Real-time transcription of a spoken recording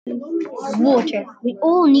Water. We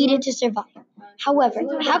all need it to survive. However,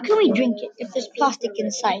 how can we drink it if there's plastic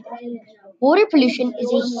inside it? Water pollution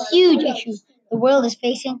is a huge issue the world is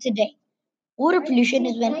facing today. Water pollution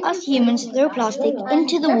is when us humans throw plastic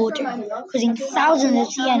into the water, causing thousands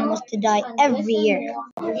of sea animals to die every year.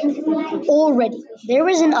 Already, there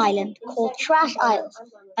is an island called Trash Isles,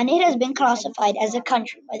 and it has been classified as a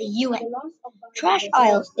country by the UN. Trash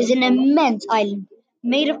Isles is an immense island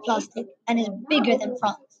made of plastic and is bigger than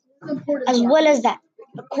France. As well as that,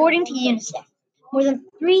 according to UNICEF, more than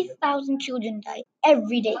 3,000 children die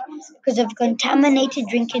every day because of contaminated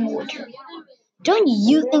drinking water. Don't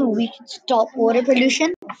you think we should stop water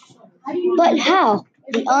pollution? But how?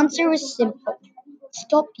 The answer is simple.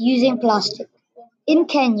 Stop using plastic. In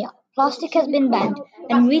Kenya, plastic has been banned,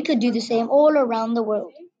 and we could do the same all around the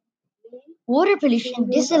world. Water pollution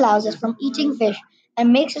disallows us from eating fish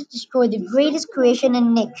and makes us destroy the greatest creation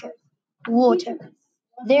in nature, water.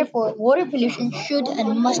 Therefore, water pollution should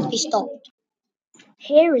and must be stopped.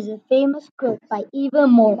 Here is a famous quote by Evo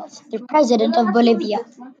Morales, the president of Bolivia.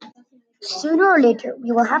 Sooner or later,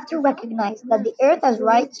 we will have to recognize that the earth has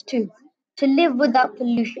rights too, to live without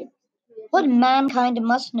pollution. What mankind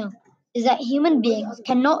must know is that human beings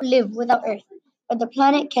cannot live without earth, but the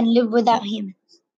planet can live without humans.